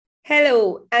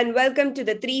Hello, and welcome to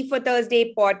the 3 for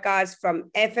Thursday podcast from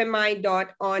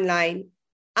FMI.online.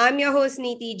 I'm your host,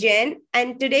 Neeti Jain,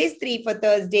 and today's 3 for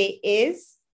Thursday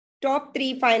is Top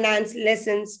 3 Finance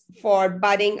Lessons for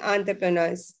Budding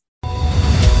Entrepreneurs.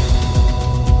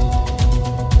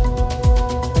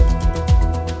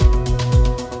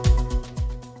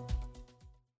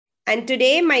 And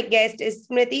today, my guest is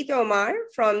Smriti Tomar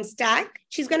from Stack.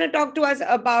 She's going to talk to us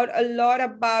about a lot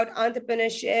about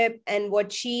entrepreneurship and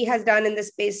what she has done in the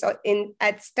space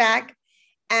at Stack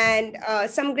and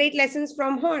some great lessons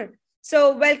from her.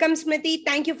 So welcome, Smriti.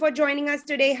 Thank you for joining us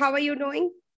today. How are you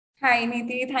doing? Hi,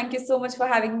 Neeti. Thank you so much for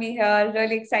having me here.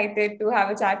 Really excited to have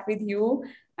a chat with you.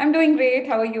 I'm doing great.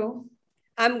 How are you?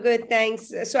 I'm good,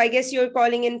 thanks. So I guess you're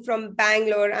calling in from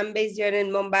Bangalore. I'm based here in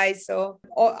Mumbai. So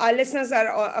our listeners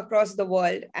are all across the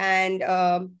world, and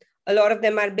a lot of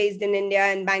them are based in India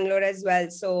and Bangalore as well.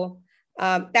 So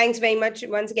thanks very much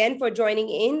once again for joining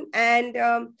in. And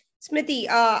Smriti,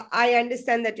 I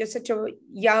understand that you're such a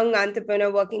young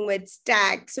entrepreneur working with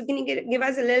Stack. So can you give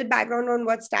us a little background on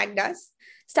what Stack does?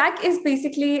 Stack is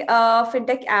basically a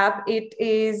fintech app. It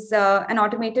is an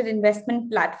automated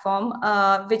investment platform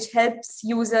which helps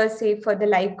users save for their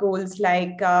life goals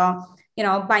like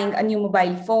buying a new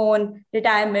mobile phone,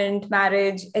 retirement,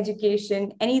 marriage,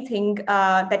 education, anything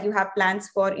that you have plans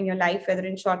for in your life, whether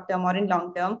in short term or in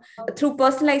long term, through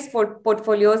personalized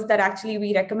portfolios that actually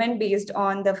we recommend based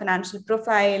on the financial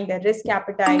profile, their risk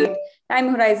appetite, time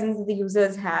horizons the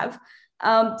users have.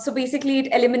 So basically,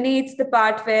 it eliminates the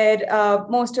part where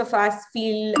most of us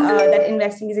feel that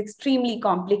investing is extremely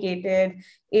complicated.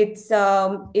 It's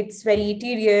very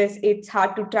tedious. It's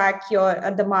hard to track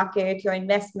the market, your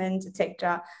investments,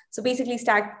 etc. So basically,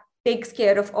 Stack takes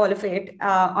care of all of it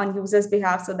on users'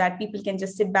 behalf, so that people can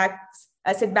just sit back,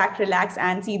 relax,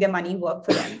 and see their money work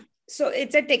for them. So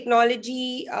it's a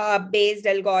technology-based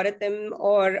algorithm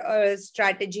or a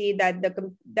strategy that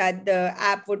the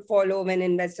app would follow when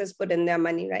investors put in their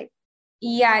money, right?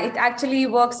 Yeah, it actually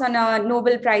works on a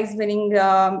Nobel Prize winning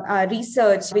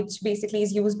research, which basically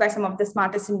is used by some of the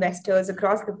smartest investors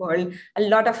across the world. A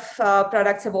lot of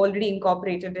products have already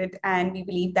incorporated it, and we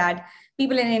believe that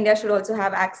people in India should also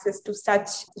have access to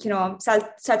such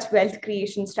wealth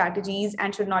creation strategies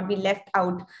and should not be left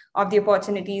out of the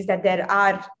opportunities that there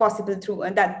are possible through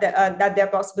that they're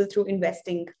possible through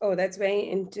investing. Oh, that's very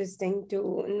interesting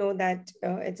to know that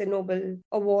it's a Nobel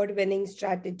Award winning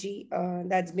strategy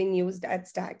that's been used at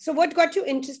Stack. So what got you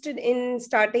interested in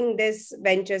starting this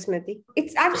venture, Smriti?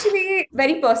 It's actually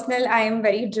very personal. I am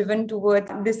very driven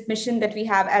towards this mission that we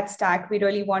have at Stack. We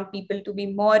really want people to be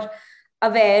more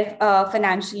aware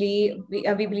financially. We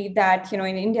believe that, in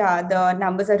India, the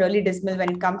numbers are really dismal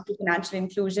when it comes to financial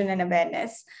inclusion and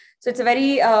awareness. So it's a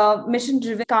very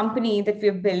mission-driven company that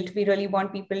we've built. We really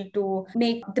want people to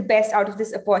make the best out of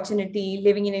this opportunity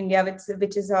living in India,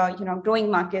 which is a growing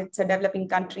market, it's a developing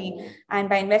country. And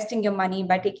by investing your money,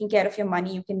 by taking care of your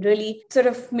money, you can really sort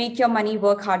of make your money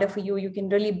work harder for you. You can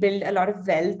really build a lot of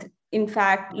wealth. In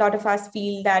fact, a lot of us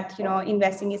feel that,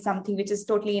 investing is something which is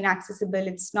totally inaccessible.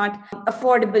 It's not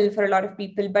affordable for a lot of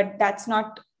people, but that's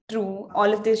not true.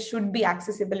 All of this should be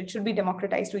accessible. It should be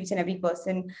democratized to each and every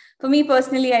person. For me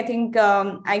personally, I think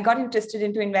I got interested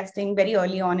into investing very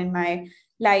early on in my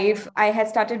life. I had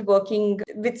started working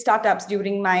with startups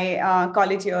during my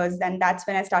college years, and that's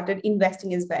when I started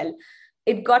investing as well.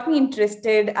 It got me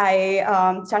interested.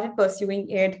 I started pursuing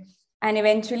it. And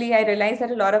eventually I realized that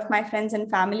a lot of my friends and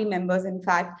family members, in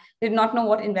fact, did not know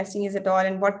what investing is at all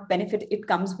and what benefit it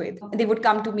comes with. They would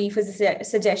come to me for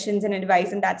suggestions and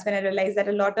advice. And that's when I realized that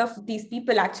a lot of these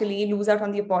people actually lose out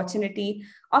on the opportunity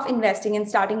of investing and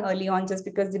starting early on just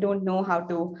because they don't know how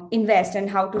to invest and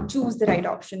how to choose the right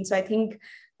option. So I think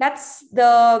that's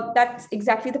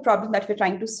exactly the problem that we're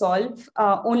trying to solve,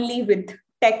 only with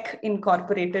tech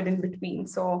incorporated in between.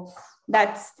 So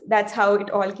that's how it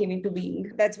all came into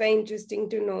being. That's very interesting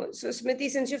to know. So Smriti,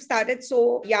 since you've started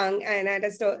so young and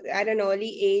at an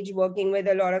early age working with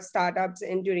a lot of startups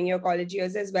and during your college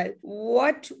years as well,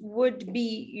 what would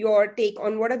be your take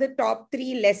on what are the top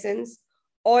 3 lessons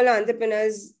all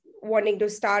entrepreneurs wanting to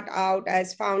start out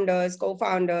as founders,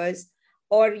 co-founders,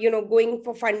 or going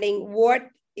for funding, what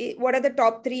are the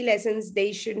top 3 lessons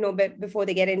they should know before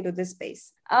they get into this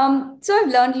space? So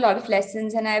I've learned a lot of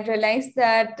lessons, and I've realized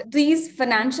that these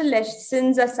financial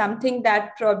lessons are something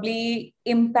that probably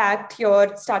impact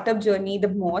your startup journey the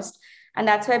most. And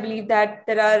that's why I believe that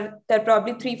there are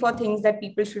probably 3-4 things that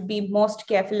people should be most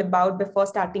careful about before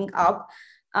starting up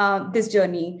this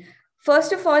journey.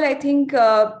 First of all, I think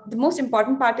the most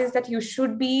important part is that you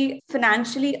should be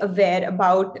financially aware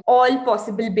about all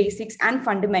possible basics and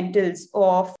fundamentals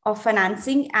of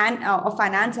financing and of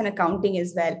finance and accounting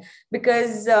as well.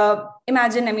 Because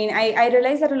imagine, I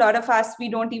realize that a lot of us, we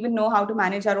don't even know how to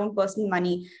manage our own personal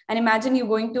money. And imagine you're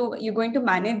going to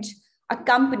manage a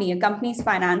company's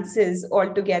finances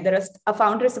altogether. A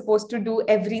founder is supposed to do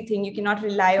everything. You cannot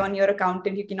rely on your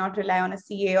accountant. You cannot rely on a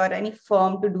CA or any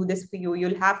firm to do this for you.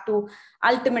 You'll have to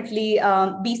ultimately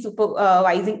be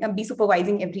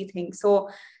supervising everything. So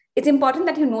it's important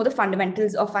that you know the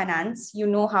fundamentals of finance. You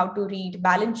know how to read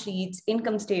balance sheets,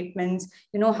 income statements.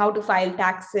 You know how to file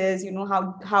taxes. You know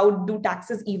how do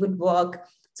taxes even work.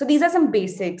 So these are some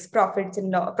basics, profit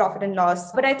and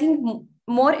loss. But I think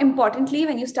more importantly,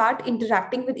 when you start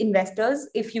interacting with investors,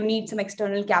 if you need some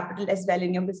external capital as well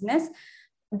in your business,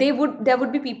 there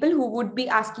would be people who would be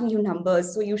asking you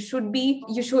numbers. So you should be,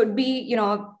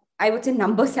 I would say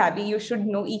number savvy. You should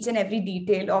know each and every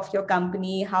detail of your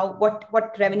company.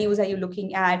 What revenues are you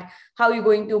looking at? How are you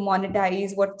going to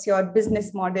monetize? What's your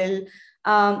business model?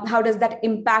 How does that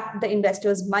impact the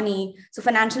investors' money? So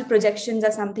financial projections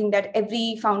are something that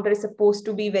every founder is supposed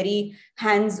to be very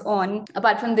hands-on.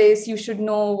 Apart from this, you should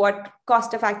know what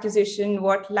cost of acquisition,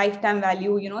 what lifetime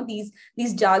value,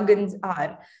 these jargons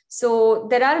are. So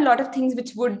there are a lot of things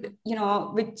which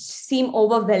seem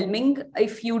overwhelming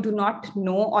if you do not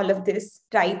know all of this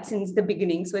right since the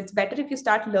beginning. So it's better if you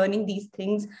start learning these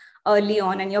things early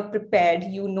on and you're prepared.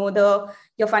 You know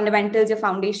your fundamentals, your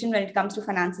foundation when it comes to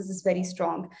finances is very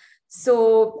strong.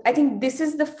 So I think this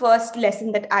is the first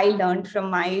lesson that I learned from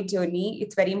my journey.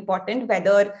 It's very important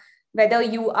whether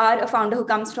you are a founder who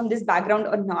comes from this background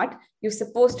or not, you're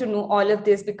supposed to know all of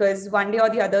this, because one day or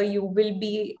the other you will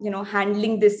be,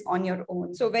 handling this on your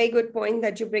own. So very good point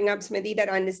that you bring up, Smriti, that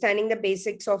understanding the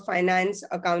basics of finance,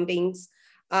 accounting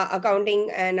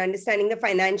and understanding the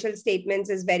financial statements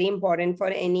is very important for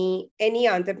any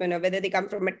entrepreneur, whether they come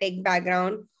from a tech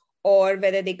background or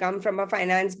whether they come from a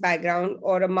finance background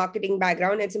or a marketing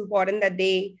background. It's important that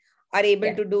they are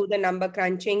able to do the number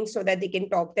crunching so that they can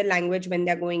talk the language when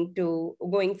they're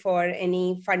going for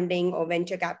any funding or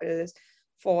venture capitals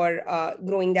for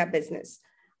growing their business.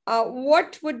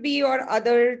 What would be your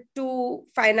other two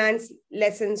finance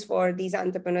lessons for these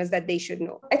entrepreneurs that they should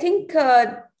know? I think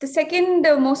the second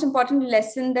most important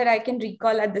lesson that I can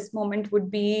recall at this moment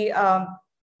would be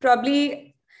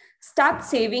probably start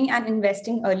saving and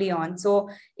investing early on. So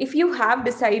if you have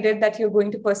decided that you're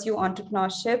going to pursue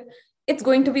entrepreneurship, it's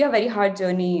going to be a very hard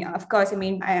journey. Of course,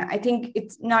 I think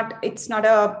it's not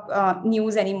a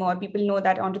news anymore. People know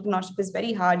that entrepreneurship is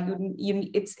very hard.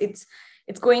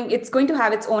 It's going to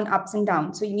have its own ups and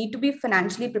downs. So you need to be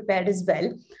financially prepared as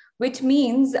well, which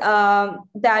means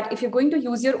that if you're going to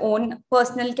use your own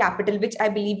personal capital, which I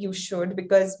believe you should,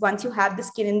 because once you have the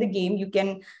skin in the game, you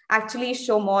can actually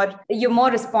you're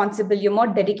more responsible, you're more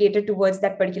dedicated towards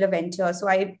that particular venture. So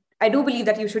I do believe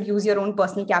that you should use your own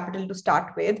personal capital to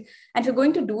start with. And if you're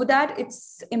going to do that,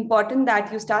 it's important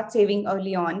that you start saving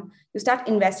early on. You start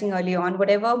investing early on.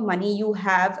 Whatever money you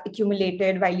have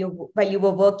accumulated while you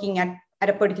were working at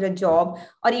a particular job,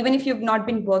 or even if you've not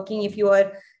been working, if you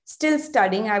are still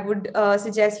studying, I would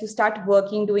suggest you start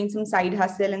working, doing some side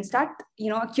hustle and start,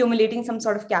 accumulating some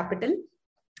sort of capital.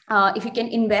 If you can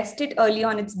invest it early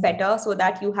on, it's better, so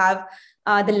that you have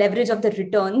the leverage of the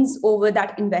returns over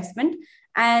that investment.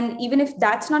 And even if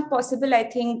that's not possible, I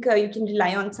think you can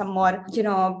rely on some more,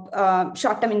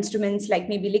 short-term instruments like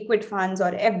maybe liquid funds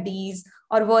or FDs,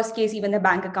 or worst case, even the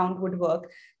bank account would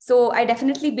work. So I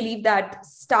definitely believe that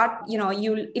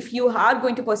if you are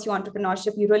going to pursue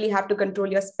entrepreneurship, you really have to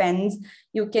control your spends.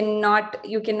 You cannot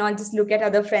just look at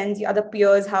other friends, other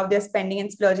peers, how they're spending and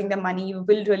splurging their money. You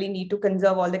will really need to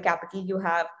conserve all the capital you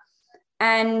have.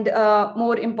 And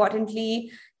more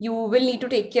importantly, you will need to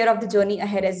take care of the journey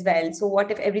ahead as well. So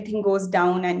what if everything goes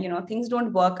down and things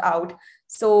don't work out?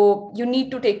 So you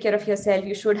need to take care of yourself.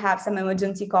 You should have some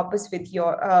emergency corpus with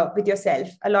yourself.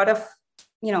 A lot of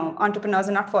entrepreneurs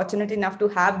are not fortunate enough to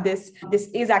have this.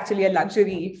 This is actually a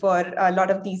luxury for a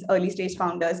lot of these early stage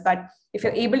founders. But if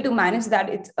you're able to manage that,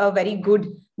 it's a very good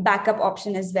backup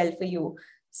option as well for you.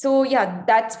 So yeah,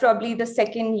 that's probably the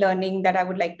second learning that I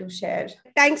would like to share.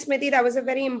 Thanks, Smriti. That was a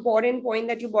very important point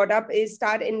that you brought up, is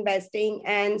start investing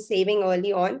and saving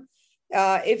early on.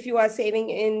 if you are saving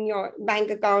in your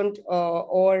bank account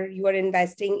or you are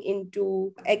investing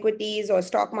into equities or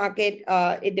stock market,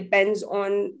 it depends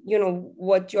on,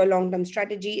 what your long-term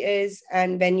strategy is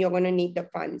and when you're going to need the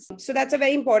funds. So that's a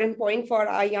very important point for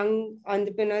our young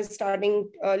entrepreneurs starting,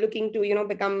 looking to,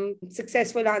 become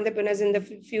successful entrepreneurs in the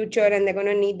future, and they're going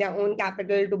to need their own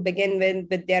capital to begin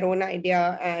with their own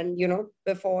idea and,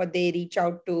 before they reach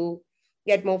out to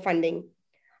get more funding.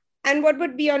 And what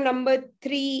would be your number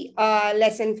 3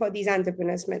 lesson for these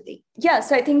entrepreneurs, Smriti? Yeah,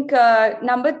 so I think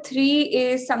number 3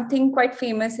 is something quite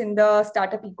famous in the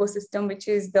startup ecosystem, which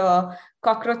is the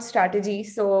cockroach strategy.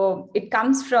 So it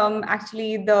comes from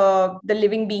actually the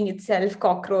living being itself,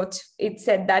 cockroach. It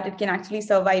said that it can actually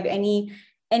survive any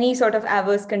sort of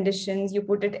adverse conditions. You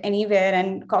put it anywhere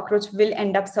and cockroach will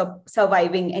end up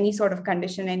surviving any sort of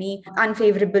condition, any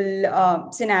unfavorable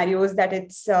scenarios that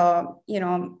it's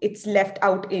left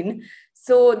out in.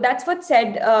 So that's what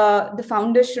said the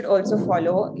founders should also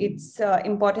follow. It's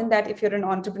important that if you're an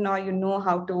entrepreneur, you know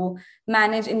how to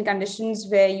manage in conditions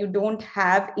where you don't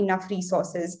have enough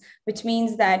resources, which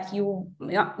means that you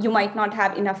might not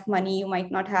have enough money, you might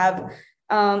not have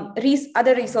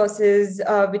other resources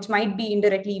which might be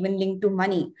indirectly even linked to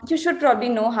money. You should probably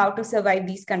know how to survive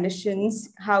these conditions,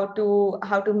 how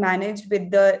to manage with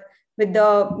the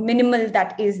minimal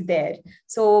that is there.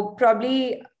 So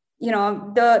probably,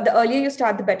 the earlier you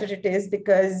start, the better it is,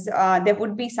 because there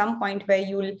would be some point where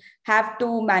you'll have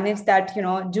to manage that,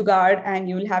 jugaad, and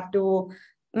you'll have to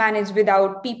manage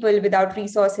without people, without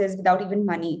resources, without even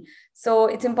money. So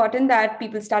it's important that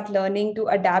people start learning to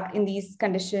adapt in these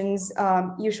conditions.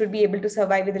 You should be able to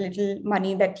survive with a little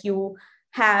money that you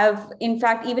have. In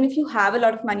fact, even if you have a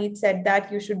lot of money, it's said that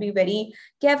you should be very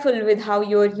careful with how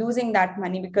you're using that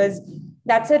money, because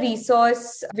that's a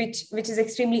resource which is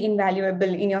extremely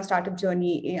invaluable in your startup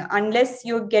journey. Unless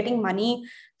you're getting money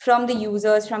from the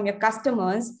users, from your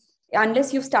customers,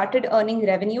 unless you've started earning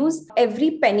revenues,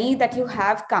 every penny that you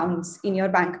have counts in your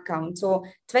bank account. So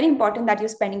it's very important that you're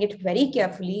spending it very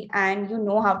carefully and you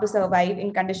know how to survive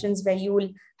in conditions where you will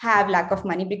have lack of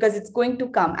money, because it's going to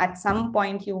come at some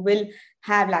point. You will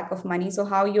have lack of money. So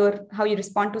how you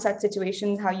respond to such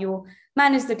situations, how you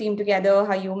manage the team together,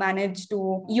 how you manage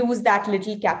to use that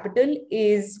little capital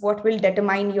is what will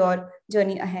determine your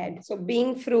journey ahead. So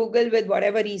being frugal with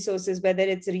whatever resources, whether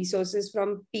it's resources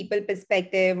from people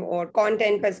perspective or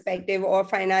content perspective or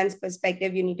finance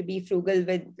perspective, you need to be frugal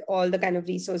with all the kind of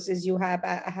resources you have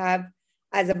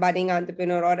as a budding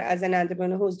entrepreneur or as an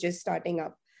entrepreneur who's just starting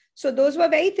up. So those were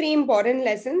 3 important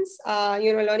lessons,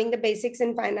 learning the basics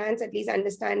in finance, at least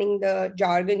understanding the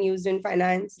jargon used in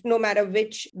finance, no matter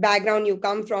which background you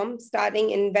come from, starting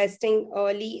investing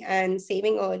early and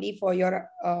saving early for your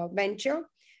venture,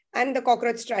 and the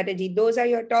cockroach strategy. Those are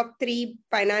your top 3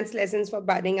 finance lessons for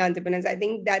budding entrepreneurs. I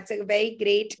think that's a very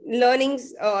great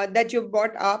learnings that you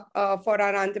brought up for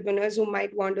our entrepreneurs who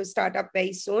might want to start up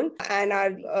very soon. And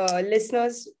our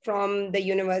listeners from the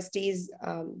universities,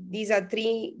 these are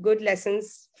 3 good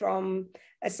lessons from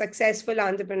a successful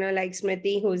entrepreneur like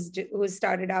Smriti, who's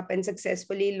started up and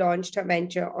successfully launched her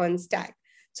venture on Stack.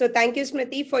 So thank you,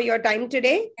 Smriti, for your time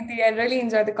today. I really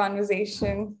enjoyed the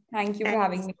conversation. Thank you for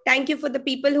having me. Thank you for the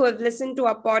people who have listened to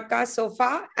our podcast so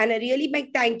far. And a really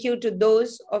big thank you to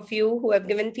those of you who have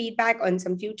given feedback on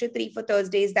some future 3 for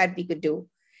Thursdays that we could do.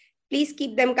 Please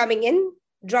keep them coming in.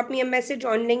 Drop me a message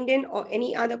on LinkedIn or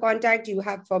any other contact you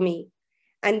have for me.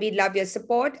 And we'd love your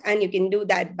support. And you can do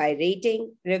that by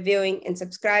rating, reviewing, and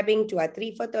subscribing to our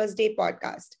 3 for Thursday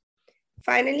podcast.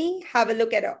 Finally, have a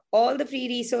look at all the free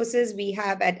resources we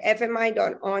have at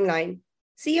fmi.online.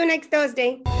 See you next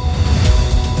Thursday.